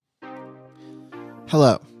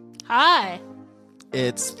Hello. Hi.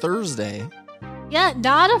 It's Thursday. Yeah,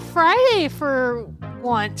 not a Friday for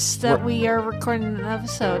once that we are recording an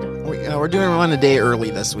episode. We're doing one a day early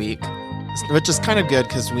this week, which is kind of good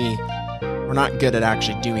because we're not good at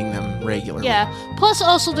actually doing them regularly. Yeah. Plus,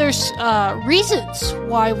 also, there's reasons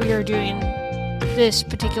why we are doing this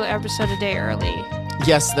particular episode a day early.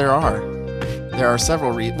 Yes, there are. There are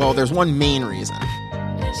several reasons. Well, there's one main reason.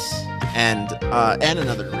 Yes. And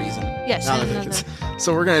another reason. Yes, and another.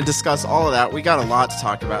 So we're going to discuss all of that. We got a lot to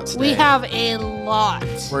talk about today. We have a lot.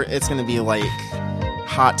 It's going to be like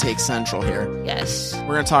hot take central here. Yes.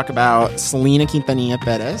 We're going to talk about Selena Quintanilla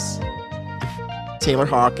Pérez, Taylor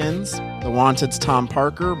Hawkins, The Wanted's Tom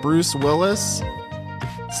Parker, Bruce Willis.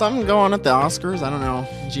 Something going on at the Oscars. I don't know.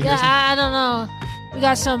 Did you hear something? I don't know. We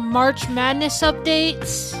got some March Madness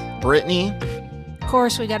updates. Britney. Of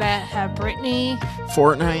course, we got to have Britney.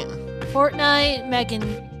 Fortnite.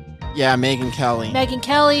 Megyn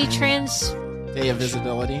Kelly. Trans Day of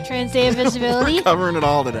Visibility. We're covering it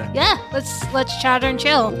all today. Yeah, let's chatter and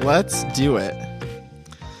chill. Let's do it.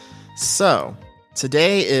 So,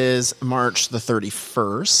 today is March the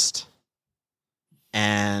 31st.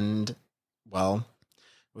 And, well,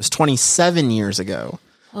 it was 27 years ago.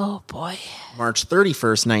 Oh, boy. March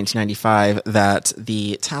 31st, 1995, that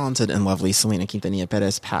the talented and lovely Selena Quintanilla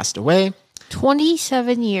Pérez passed away.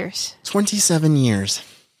 27 years. 27 years.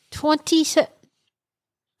 27.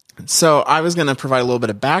 So I was going to provide a little bit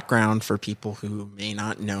of background for people who may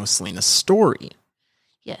not know Selena's story.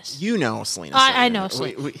 Yes. You know Selena's story. I know.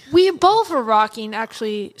 We both were rocking,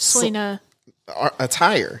 actually, Selena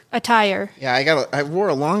attire. Yeah, I wore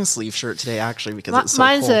a long sleeve shirt today, actually, because it's so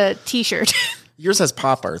mine's cold. a t-shirt. Yours has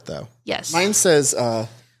pop art, though. Yes. Mine says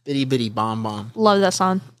Bitty Bitty Bomb Bomb. Love that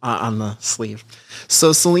song. On the sleeve.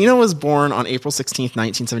 So Selena was born on April 16th,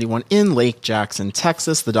 1971 in Lake Jackson,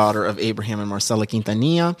 Texas, the daughter of Abraham and Marcela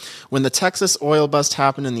Quintanilla. When the Texas oil bust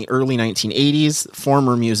happened in the early 1980s,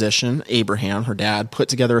 former musician Abraham, her dad, put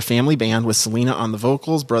together a family band with Selena on the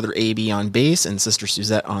vocals, brother A.B. on bass, and sister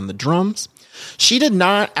Suzette on the drums. She did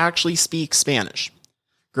not actually speak Spanish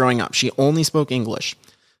growing up. She only spoke English.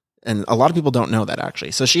 And a lot of people don't know that,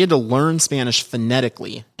 actually. So she had to learn Spanish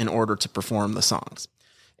phonetically in order to perform the songs.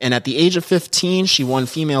 And at the age of 15, she won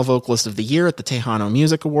Female Vocalist of the Year at the Tejano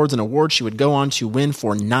Music Awards, an award she would go on to win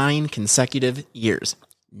for 9 consecutive years.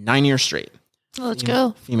 9 years straight. Let's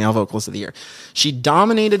go. Female Vocalist of the Year. She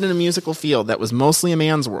dominated in a musical field that was mostly a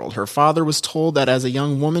man's world. Her father was told that as a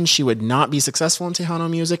young woman, she would not be successful in Tejano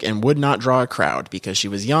music and would not draw a crowd because she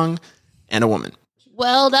was young and a woman.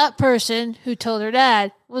 Well, that person who told her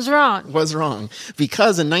dad was wrong.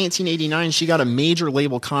 Because in 1989, she got a major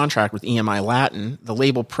label contract with EMI Latin. The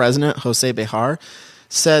label president, Jose Bejar,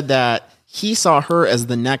 said that he saw her as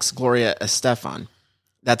the next Gloria Estefan.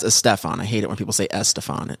 That's Estefan. I hate it when people say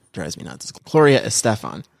Estefan. It drives me nuts. It's Gloria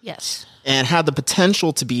Estefan. Yes. And had the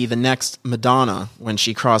potential to be the next Madonna when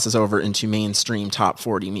she crosses over into mainstream top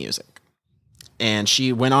 40 music. And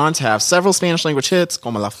she went on to have several Spanish-language hits,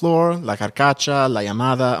 como La Flor, La Carcacha, La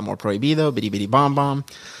Llamada, Amor Prohibido, Bitty Bitty Bomb Bomb,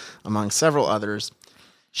 among several others.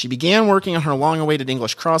 She began working on her long-awaited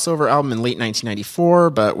English crossover album in late 1994,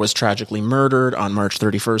 but was tragically murdered on March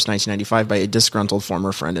 31st, 1995 by a disgruntled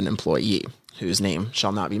former friend and employee, whose name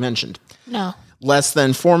shall not be mentioned. No. Less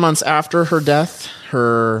than 4 months after her death,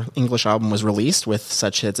 her English album was released with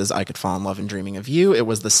such hits as I Could Fall in Love and Dreaming of You. It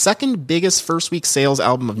was the second biggest first-week sales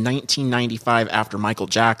album of 1995 after Michael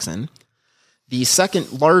Jackson, the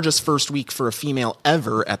second largest first week for a female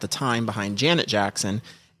ever at the time behind Janet Jackson,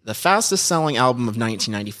 the fastest-selling album of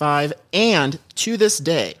 1995, and to this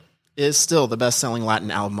day is still the best-selling Latin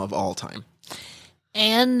album of all time.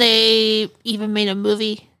 And they even made a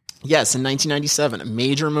movie. Yes, in 1997, a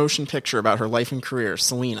major motion picture about her life and career,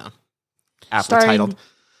 Selena. Aptly Starring titled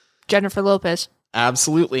Jennifer Lopez.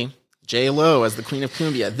 Absolutely. J-Lo as the Queen of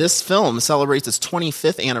Cumbia. This film celebrates its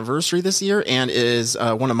 25th anniversary this year and is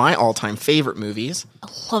one of my all-time favorite movies. I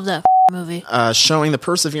love that movie. Showing the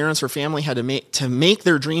perseverance her family had to make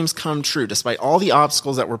their dreams come true, despite all the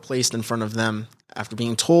obstacles that were placed in front of them. After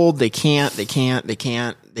being told they can't, they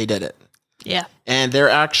did it. Yeah. And they're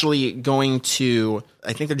actually going to,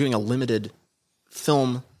 I think they're doing a limited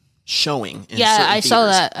film showing. I saw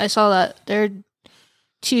that. They're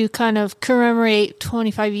to kind of commemorate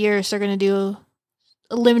 25 years. They're going to do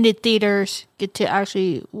a limited theaters, get to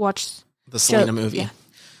actually watch the Selena movie. Yeah.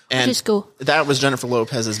 And which is cool. That was Jennifer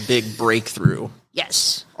Lopez's big breakthrough.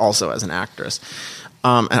 Yes. Also as an actress.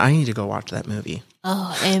 And I need to go watch that movie.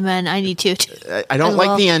 Oh, amen. I need to. I don't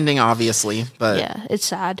like the ending, obviously, but yeah, it's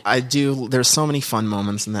sad. I do. There's so many fun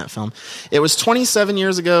moments in that film. It was 27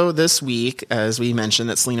 years ago this week, as we mentioned,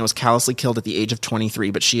 that Selena was callously killed at the age of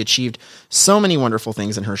 23, but she achieved so many wonderful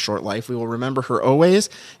things in her short life. We will remember her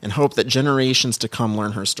always and hope that generations to come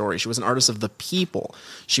learn her story. She was an artist of the people.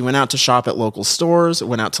 She went out to shop at local stores,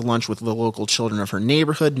 went out to lunch with the local children of her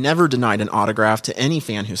neighborhood, never denied an autograph to any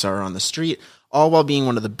fan who saw her on the street, all while being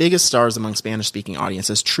one of the biggest stars among Spanish-speaking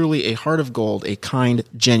audiences. Truly a heart of gold, a kind,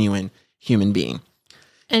 genuine human being.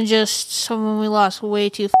 And just someone we lost way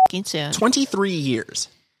too fucking soon. 23 years.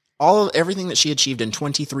 Everything that she achieved in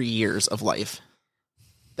 23 years of life.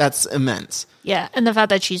 That's immense. Yeah, and the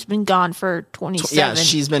fact that she's been gone for 27. Yeah,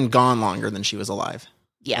 she's been gone longer than she was alive.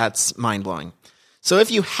 Yeah. That's mind-blowing. So if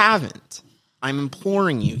you haven't, I'm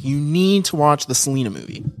imploring you, you need to watch the Selena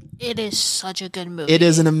movie. It is such a good movie. It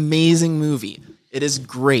is an amazing movie. It is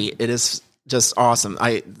great. It is just awesome.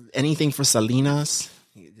 Anything for Selena's,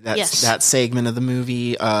 that segment of the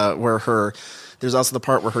movie where there's also the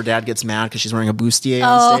part where her dad gets mad because she's wearing a bustier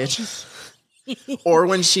on stage. Or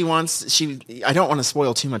when I don't want to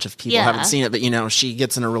spoil too much if people haven't seen it, but she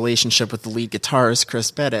gets in a relationship with the lead guitarist,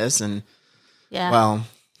 Chris Perez, and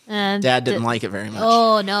Dad didn't like it very much.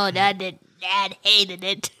 Oh no, Dad hated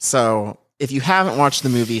it. So if you haven't watched the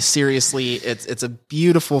movie, seriously, it's a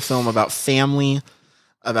beautiful film about family,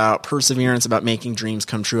 about perseverance, about making dreams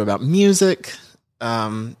come true, about music.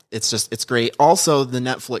 It's great. Also, the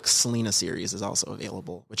Netflix Selena series is also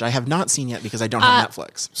available, which I have not seen yet because I don't have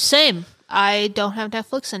Netflix. Same. I don't have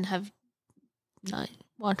Netflix and have not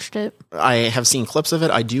watched it. I have seen clips of it.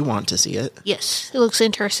 I do want to see it. Yes, it looks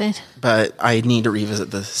interesting. But I need to revisit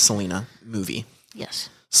the Selena movie. Yes.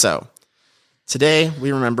 So today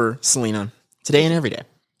we remember Selena. Today and every day.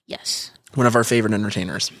 Yes. One of our favorite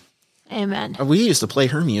entertainers. Amen. We used to play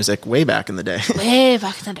her music way back in the day. Way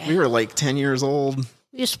back in the day. We were like 10 years old.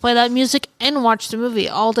 We used to play that music and watch the movie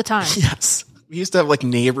all the time. Yes. We used to have like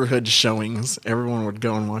neighborhood showings. Everyone would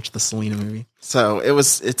go and watch the Selena movie. So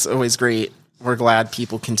it's always great. We're glad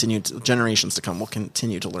generations to come will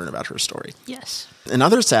continue to learn about her story. Yes. In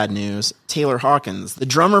other sad news, Taylor Hawkins, the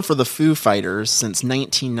drummer for the Foo Fighters since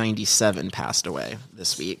 1997, passed away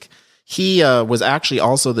this week. He was actually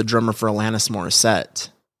also the drummer for Alanis Morissette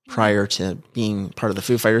prior to being part of the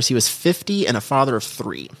Foo Fighters. He was 50 and a father of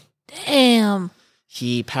 3. Damn.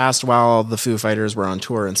 He passed while the Foo Fighters were on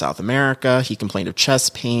tour in South America. He complained of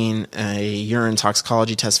chest pain. A urine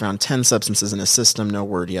toxicology test found 10 substances in his system. No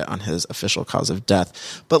word yet on his official cause of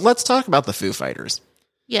death. But let's talk about the Foo Fighters.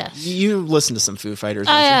 Yes. You listened to some Foo Fighters.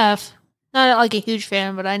 I have. Not like a huge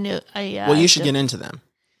fan, but I knew. Well, you should get into them.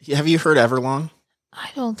 Have you heard Everlong? I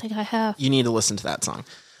don't think I have. You need to listen to that song.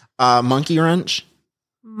 Monkey Wrench?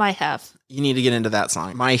 Might have. You need to get into that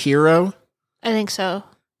song. My Hero? I think so.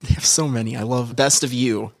 They have so many. I love Best of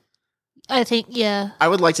You. I think, yeah. I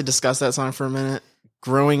would like to discuss that song for a minute.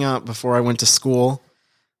 Growing up, before I went to school,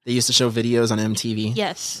 they used to show videos on MTV.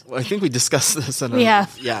 Yes. Well, I think we discussed this. We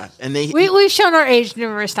have. Yeah. And we've shown our age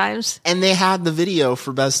numerous times. And they had the video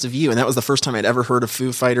for Best of You. And that was the first time I'd ever heard of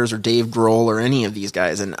Foo Fighters or Dave Grohl or any of these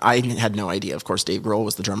guys. And I had no idea. Of course, Dave Grohl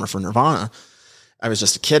was the drummer for Nirvana. I was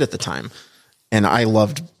just a kid at the time. And I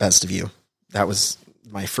loved Best of You. That was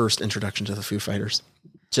my first introduction to the Foo Fighters.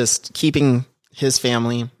 Just keeping his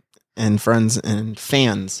family and friends and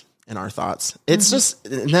fans in our thoughts. It's just,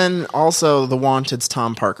 then also the Wanted's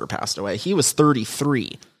Tom Parker passed away. He was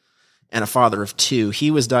 33 and a father of 2.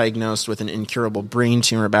 He was diagnosed with an incurable brain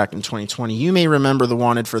tumor back in 2020. You may remember the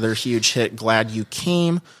Wanted for their huge hit, Glad You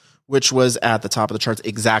Came, which was at the top of the charts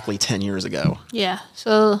exactly 10 years ago. Yeah.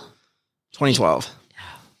 So 2012.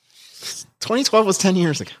 2012 was 10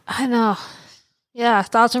 years ago. I know. Yeah,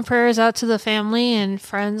 thoughts and prayers out to the family and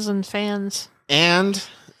friends and fans. And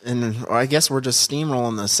I guess we're just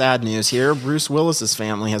steamrolling the sad news here. Bruce Willis's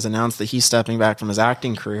family has announced that he's stepping back from his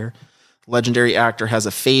acting career. The legendary actor has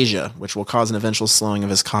aphasia, which will cause an eventual slowing of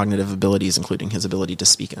his cognitive abilities, including his ability to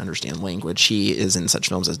speak and understand language. He is in such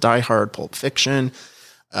films as Die Hard, Pulp Fiction.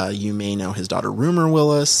 You may know his daughter, Rumor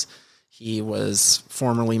Willis. He was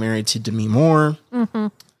formerly married to Demi Moore. Mm-hmm.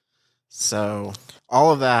 So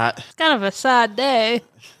all of that. It's kind of a sad day.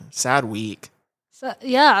 Sad week.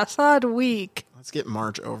 Sad week. Let's get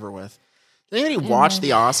March over with. Did anybody watch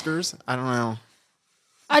the Oscars? I don't know.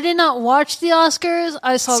 I did not watch the Oscars.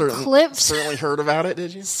 I saw clips. Certainly heard about it,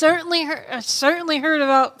 did you? Certainly heard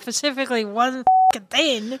about specifically one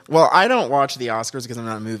thing. Well, I don't watch the Oscars because I'm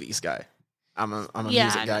not a movies guy. I'm a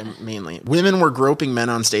music guy mainly. Women were groping men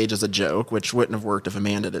on stage as a joke, which wouldn't have worked if a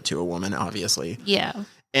man did it to a woman, obviously. Yeah.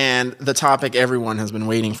 And the topic everyone has been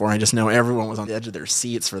waiting for, I just know everyone was on the edge of their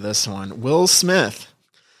seats for this one. Will Smith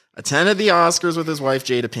attended the Oscars with his wife,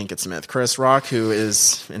 Jada Pinkett Smith. Chris Rock, who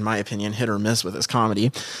is, in my opinion, hit or miss with his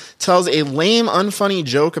comedy, tells a lame, unfunny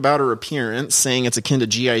joke about her appearance, saying it's akin to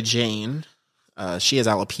G.I. Jane. She has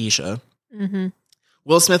alopecia. Mm-hmm.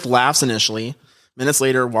 Will Smith laughs initially. Minutes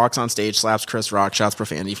later, walks on stage, slaps Chris Rock, shouts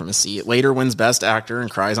profanity from his seat. Later wins Best Actor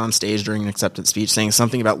and cries on stage during an acceptance speech, saying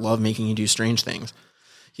something about love making you do strange things.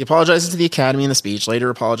 He apologizes to the Academy in the speech, later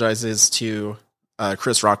apologizes to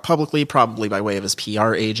Chris Rock publicly, probably by way of his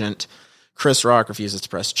PR agent. Chris Rock refuses to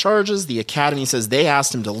press charges. The Academy says they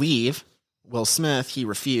asked him to leave. Will Smith, he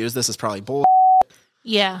refused. This is probably bull.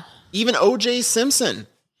 Yeah. Even O.J. Simpson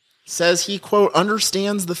says he, quote,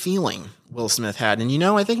 understands the feeling Will Smith had. And,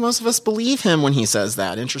 I think most of us believe him when he says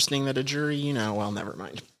that. Interesting that a jury, well, never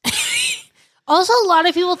mind. Also, a lot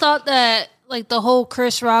of people thought that, like, the whole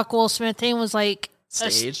Chris Rock, Will Smith thing was, like,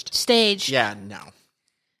 staged. Yeah, no.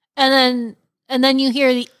 And then you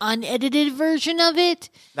hear the unedited version of it.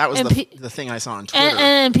 That was the thing I saw on Twitter.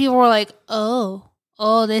 And people were like, oh,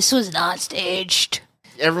 this was not staged.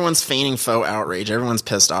 Everyone's feigning faux outrage. Everyone's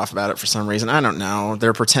pissed off about it for some reason. I don't know.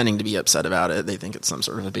 They're pretending to be upset about it. They think it's some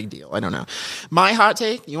sort of a big deal. I don't know. My hot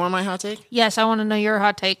take? You want my hot take? Yes, I want to know your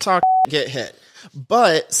hot take. Talk, get hit.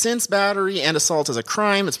 But since battery and assault is a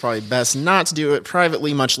crime, it's probably best not to do it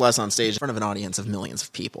privately, much less on stage in front of an audience of millions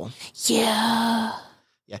of people. Yeah.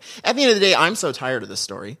 At the end of the day, I'm so tired of this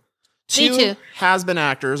story. Me too. Has-been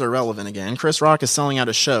actors are relevant again. Chris Rock is selling out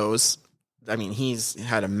his shows. I mean, he's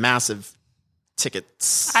had a massive ticket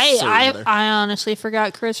surge there. I honestly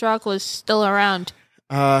forgot Chris Rock was still around.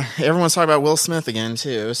 Everyone's talking about Will Smith again,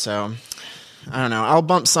 too, so I don't know. I'll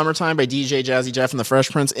bump Summertime by DJ Jazzy Jeff and the Fresh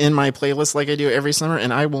Prince in my playlist like I do every summer,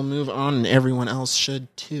 and I will move on, and everyone else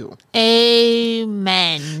should too.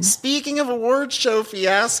 Amen. Speaking of awards show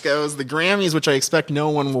fiascos, the Grammys, which I expect no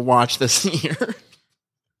one will watch this year.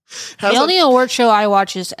 The only award show I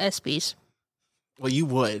watch is ESPYs. Well, you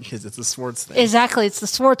would, because it's a sports thing. Exactly, it's the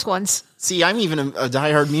sports ones. See, I'm even a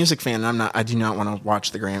diehard music fan, and I do not want to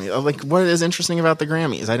watch the Grammys. Like, what is interesting about the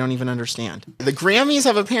Grammys? I don't even understand. The Grammys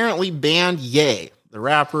have apparently banned Ye, the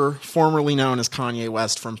rapper formerly known as Kanye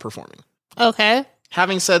West, from performing. Okay.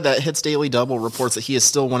 Having said that, Hits Daily Double reports that he is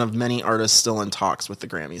still one of many artists still in talks with the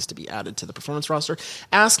Grammys to be added to the performance roster.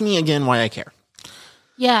 Ask me again why I care.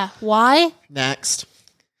 Yeah, why? Next.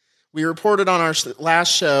 We reported on our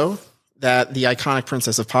last show that the iconic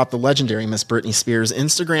princess of pop, the legendary Miss Britney Spears'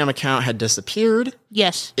 Instagram account had disappeared.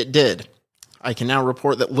 Yes. It did. I can now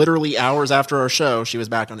report that literally hours after our show, she was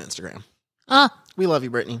back on Instagram. We love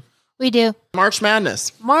you, Britney. We do. March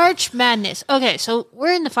Madness. Okay, so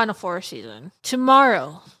we're in the Final Four season.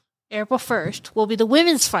 Tomorrow, April 1st, will be the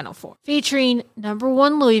women's Final Four, featuring number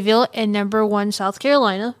 1 Louisville and number 1 South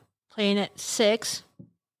Carolina, playing at 6.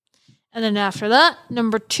 And then after that,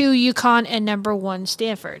 number 2 UConn and number 1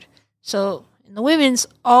 Stanford. So in the women's,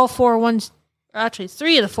 all 3 of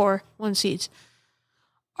the 4 1 seeds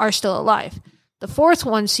are still alive. The 4th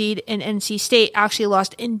 1 seed in NC State actually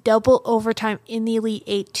lost in double overtime in the Elite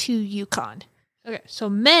 8 to UConn. Okay, so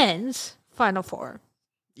men's Final Four.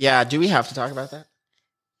 Yeah, do we have to talk about that?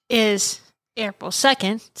 Is April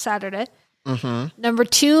 2nd, Saturday. Mm-hmm. Number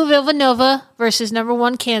 2 Villanova versus number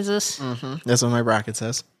 1 Kansas. Mm-hmm. That's what my bracket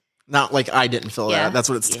says. Not like I didn't fill it out. That's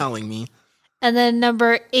what it's telling me. And then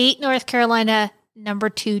number 8 North Carolina, number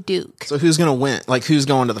 2 Duke. So who's going to win? Like, who's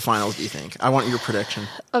going to the finals, do you think? I want your prediction.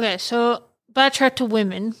 Okay, so backtrack to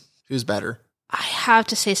women. Who's better? I have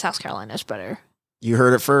to say South Carolina's better. You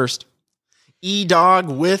heard it first. E-Dog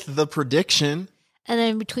with the prediction. And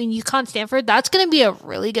then between UConn and Stanford, that's going to be a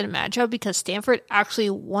really good matchup because Stanford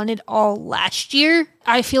actually won it all last year.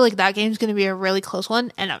 I feel like that game's going to be a really close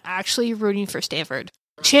one, and I'm actually rooting for Stanford.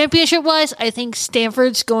 Championship-wise, I think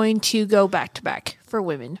Stanford's going to go back-to-back for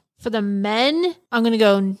women. For the men, I'm going to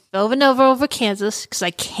go Villanova over Kansas because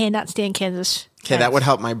I cannot stand Kansas. Okay, that would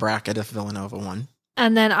help my bracket if Villanova won.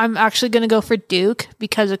 And then I'm actually going to go for Duke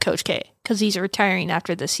because of Coach K, because he's retiring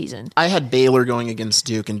after this season. I had Baylor going against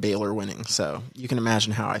Duke and Baylor winning, so you can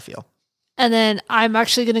imagine how I feel. And then I'm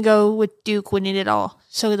actually going to go with Duke winning it all.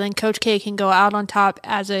 So then Coach K can go out on top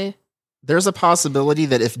as a... There's a possibility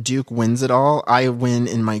that if Duke wins it all, I win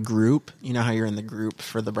in my group. You know how you're in the group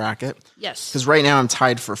for the bracket? Yes. Because right now I'm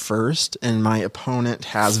tied for first, and my opponent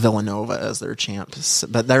has Villanova as their champs.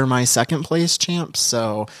 But they're my second place champs,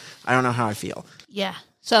 so I don't know how I feel. Yeah.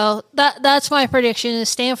 So that's my prediction is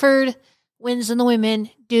Stanford wins in the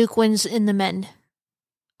women, Duke wins in the men.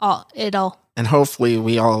 All. And hopefully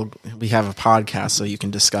we have a podcast so you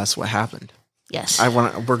can discuss what happened. Yes.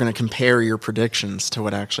 We're going to compare your predictions to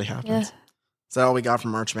what actually happened. Yeah. Is that all we got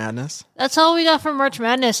from March Madness? That's all we got from March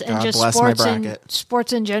Madness and God just bless my bracket.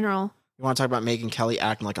 sports in general. You want to talk about Megyn Kelly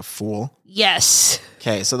acting like a fool? Yes.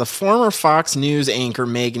 Okay, so the former Fox News anchor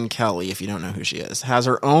Megyn Kelly, if you don't know who she is, has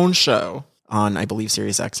her own show on, I believe,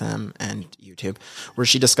 SiriusXM and YouTube, where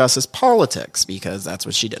she discusses politics, because that's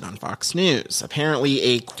what she did on Fox News. Apparently,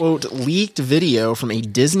 a, quote, leaked video from a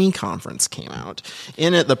Disney conference came out.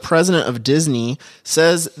 In it, the president of Disney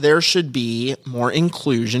says there should be more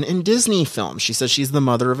inclusion in Disney films. She says she's the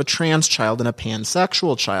mother of a trans child and a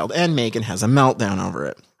pansexual child, and Megyn has a meltdown over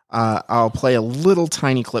it. I'll play a little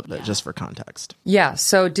tiny clip just for context. Yeah,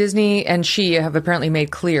 so Disney and she have apparently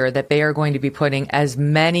made clear that they are going to be putting as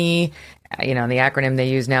many, the acronym they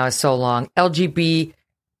use now is so long, LGBTQIA,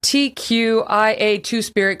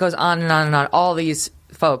 Two-Spirit, goes on and on and on, all these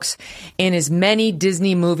folks, in as many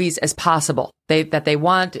Disney movies as possible. They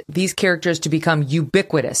want these characters to become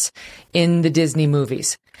ubiquitous in the Disney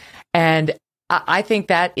movies. And I think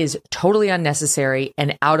that is totally unnecessary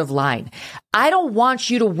and out of line. I don't want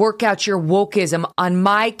you to work out your wokeism on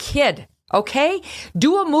my kid, okay?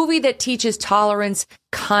 Do a movie that teaches tolerance,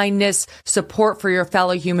 kindness, support for your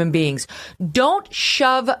fellow human beings. Don't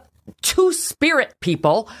shove two-spirit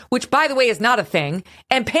people, which, by the way, is not a thing,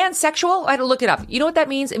 and pansexual. I had to look it up. You know what that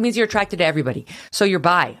means? It means you're attracted to everybody. So you're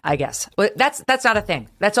bi, I guess. But that's not a thing.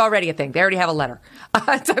 That's already a thing. They already have a letter.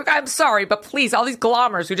 I'm sorry, but please, all these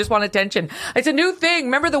glommers who just want attention. It's a new thing.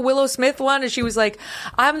 Remember the Willow Smith one? And she was like,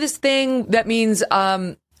 I'm this thing that means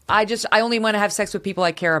I only want to have sex with people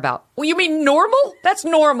I care about. Well, you mean normal? That's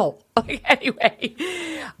normal. Anyway,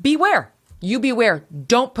 beware. You beware.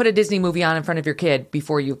 Don't put a Disney movie on in front of your kid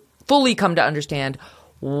before you fully come to understand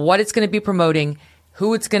what it's going to be promoting,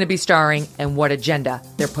 who it's going to be starring, and what agenda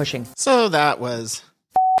they're pushing. So that was...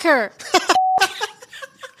 Her.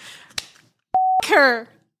 Her.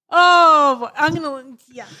 Oh, I'm going to...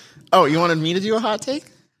 Yeah. Oh, you wanted me to do a hot take?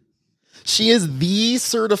 She is the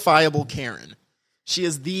certifiable Karen. She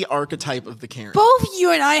is the archetype of the Karen. Both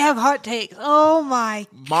you and I have hot takes. Oh my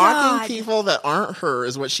God. Mocking people that aren't her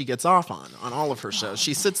is what she gets off on all of her shows.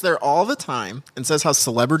 She sits there all the time and says how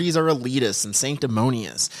celebrities are elitist and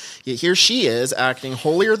sanctimonious. Yet here she is acting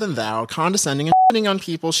holier than thou, condescending and shitting on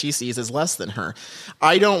people she sees as less than her.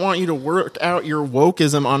 I don't want you to work out your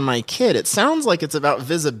wokeism on my kid. It sounds like it's about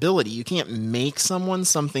visibility. You can't make someone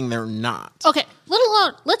something they're not. Okay,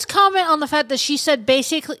 let's comment on the fact that she said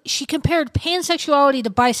basically she compared pansexuality to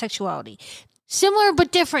bisexuality. Similar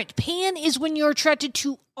but different. Pan is when you're attracted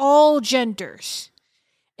to all genders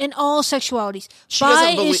and all sexualities.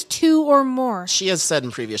 Bi is two or more. She has said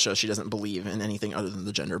in previous shows she doesn't believe in anything other than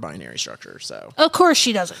the gender binary structure. So of course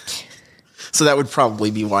she doesn't. So that would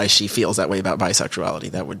probably be why she feels that way about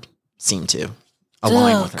bisexuality. That would seem to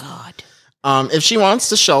align with her. God. If she wants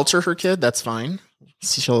to shelter her kid, that's fine.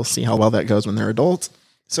 She'll see how well that goes when they're adults.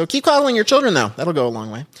 So keep coddling your children, though. That'll go a long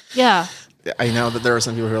way. Yeah. I know that there are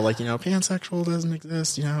some people who are like, pansexual doesn't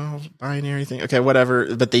exist, binary thing. Okay,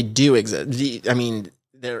 whatever. But they do exist. I mean,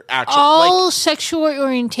 they're actually... All sexual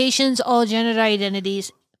orientations, all gender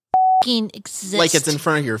identities exist. Like it's in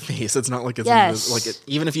front of your face. It's not like it's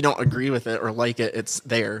even if you don't agree with it or like it, it's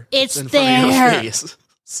there. It's in there. front of your face.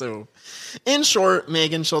 So, in short,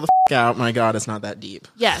 Megyn, chill the out. My God, it's not that deep.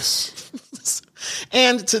 Yes.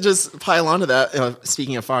 And to just pile onto that,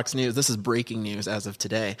 speaking of Fox News, this is breaking news as of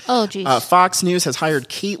today. Oh, geez. Fox News has hired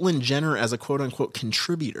Caitlyn Jenner as a quote-unquote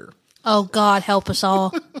contributor. Oh, God, help us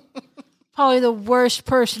all. Probably the worst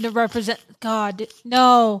person to represent... God,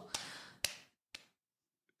 no.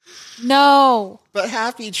 No. But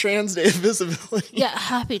happy Trans Day of Visibility. Yeah,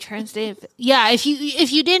 happy Trans Day. Yeah, if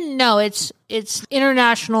you didn't know, it's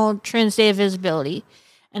International Trans Day of Visibility.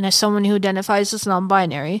 And as someone who identifies as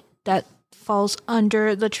non-binary, that falls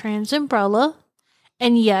under the trans umbrella.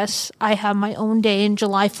 And yes, I have my own day in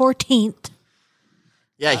July 14th.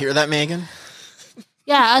 Yeah, hear that, Megyn?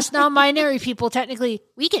 Yeah, us non-binary people, technically,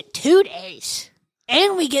 we get 2 days.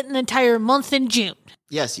 And we get an entire month in June.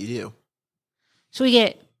 Yes, you do. So we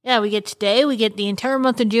get today, we get the entire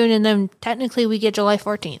month of June, and then technically we get July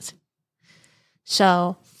 14th.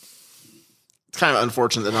 So... It's kind of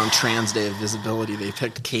unfortunate that on Trans Day of Visibility, they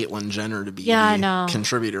picked Caitlyn Jenner to be the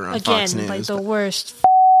contributor on Fox News. Like the worst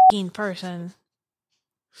person.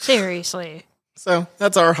 Seriously. So,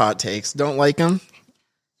 that's our hot takes. Don't like them?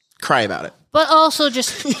 Cry about it. But also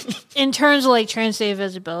just in terms of like Trans Day of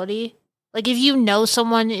Visibility, like if you know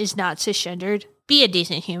someone is not cisgendered, be a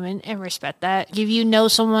decent human and respect that. If you know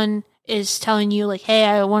someone is telling you like, hey,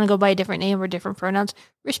 I want to go by a different name or different pronouns,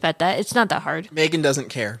 respect that. It's not that hard. Megyn doesn't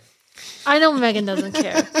care. I know Megyn doesn't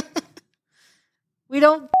care. We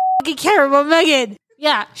don't care about Megyn.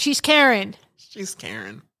 Yeah, she's Karen. She's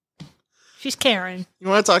Karen. She's Karen. You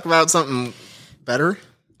want to talk about something better?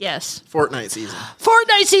 Yes. Fortnite season.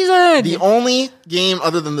 Fortnite season! The only game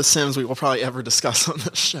other than The Sims we will probably ever discuss on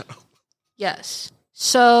this show. Yes.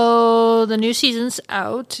 So the new season's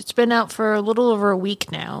out. It's been out for a little over a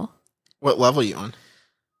week now. What level are you on?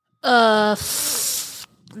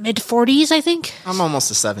 Mid-40s, I think. I'm almost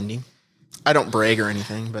to 70. I don't brag or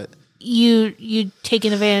anything, but... You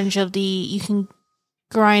taking advantage of you can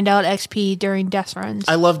grind out XP during death runs.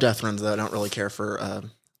 I love death runs, though. I don't really care for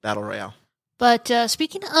Battle Royale. But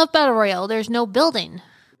speaking of Battle Royale, there's no building.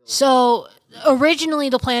 So originally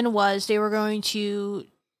the plan was they were going to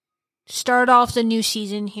start off the new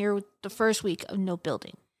season here with the first week of no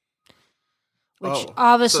building. Which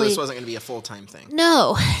obviously... So this wasn't going to be a full-time thing.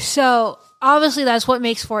 No. So obviously that's what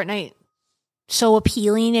makes Fortnite so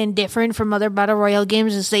appealing and different from other Battle Royale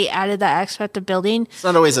games is they added that aspect of building. It's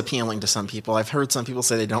not always appealing to some people. I've heard some people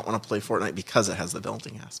say they don't want to play Fortnite because it has the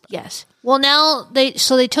building aspect. Yes. Well, now they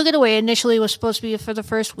took it away. Initially, it was supposed to be for the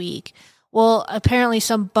first week. Well, apparently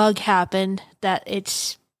some bug happened that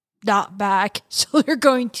it's not back. So they're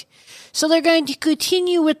going to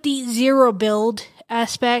continue with the zero build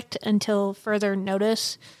aspect until further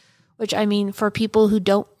notice. Which, I mean, for people who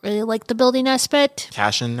don't really like the building aspect,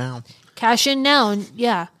 Cash in now.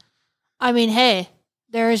 Yeah. I mean, hey,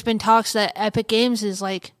 there has been talks that Epic Games is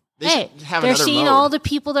like, they're seeing all the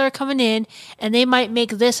people that are coming in, and they might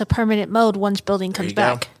make this a permanent mode once building comes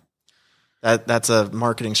back. That's a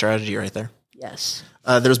marketing strategy right there. Yes.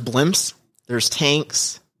 There's blimps. There's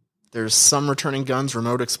tanks. There's some returning guns,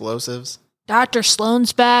 remote explosives. Dr.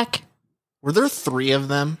 Sloan's back. Were there 3 of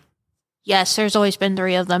them? Yes, there's always been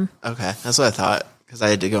 3 of them. Okay, that's what I thought, because I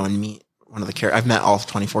had to go and meet one of the characters. I've met all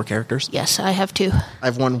 24 characters. Yes, I have too.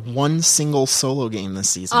 I've won 1 single solo game this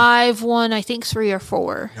season. I've won, I think, 3 or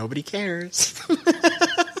 4. Nobody cares.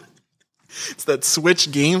 It's that Switch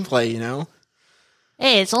gameplay, you know?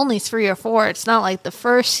 Hey, it's only 3 or 4. It's not like the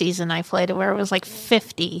first season I played where it was like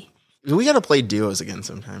 50. We got to play duos again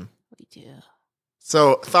sometime. We do.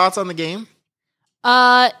 So, thoughts on the game?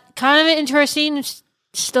 Kind of interesting.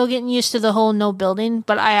 Still getting used to the whole no building,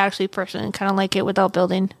 but I actually personally kind of like it without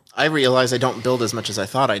building. I realized I don't build as much as I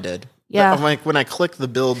thought I did. Yeah. But when I click the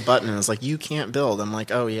build button, it's like, you can't build. I'm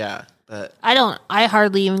like, oh yeah. But I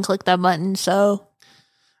hardly even click that button, so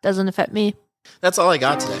it doesn't affect me. That's all I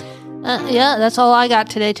got today. Yeah, that's all I got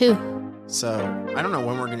today too. So, I don't know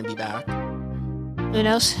when we're going to be back. Who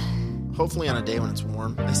knows? Hopefully on a day when it's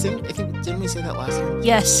warm. I think didn't we say that last time?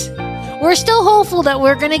 Yes. We're still hopeful that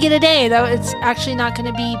we're going to get a day that it's actually not going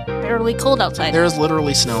to be barely cold outside. There is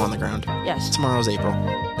literally snow on the ground. Yes. Tomorrow's April.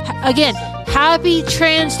 Again, happy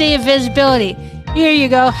Trans Day of Visibility. Here you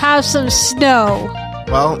go. Have some snow.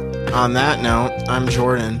 Well, on that note, I'm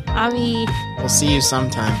Jordan. I'm E. We'll see you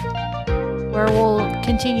sometime. Where we'll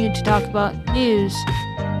continue to talk about news,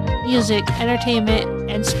 music,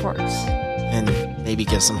 entertainment, and sports. And maybe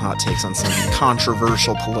give some hot takes on some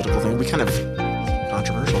controversial political thing. We kind of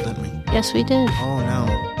controversial, didn't we? Yes, we did. Oh, no.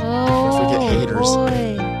 Oh, if we get haters.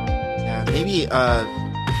 Boy. Yeah, maybe,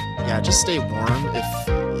 just stay warm.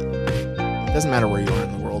 It doesn't matter where you are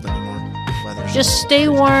in the world anymore. Weather's Just stay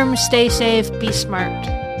warm, stay safe, be smart.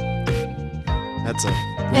 That's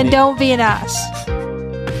And don't be an ass.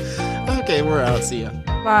 Okay, we're out. See ya.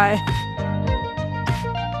 Bye.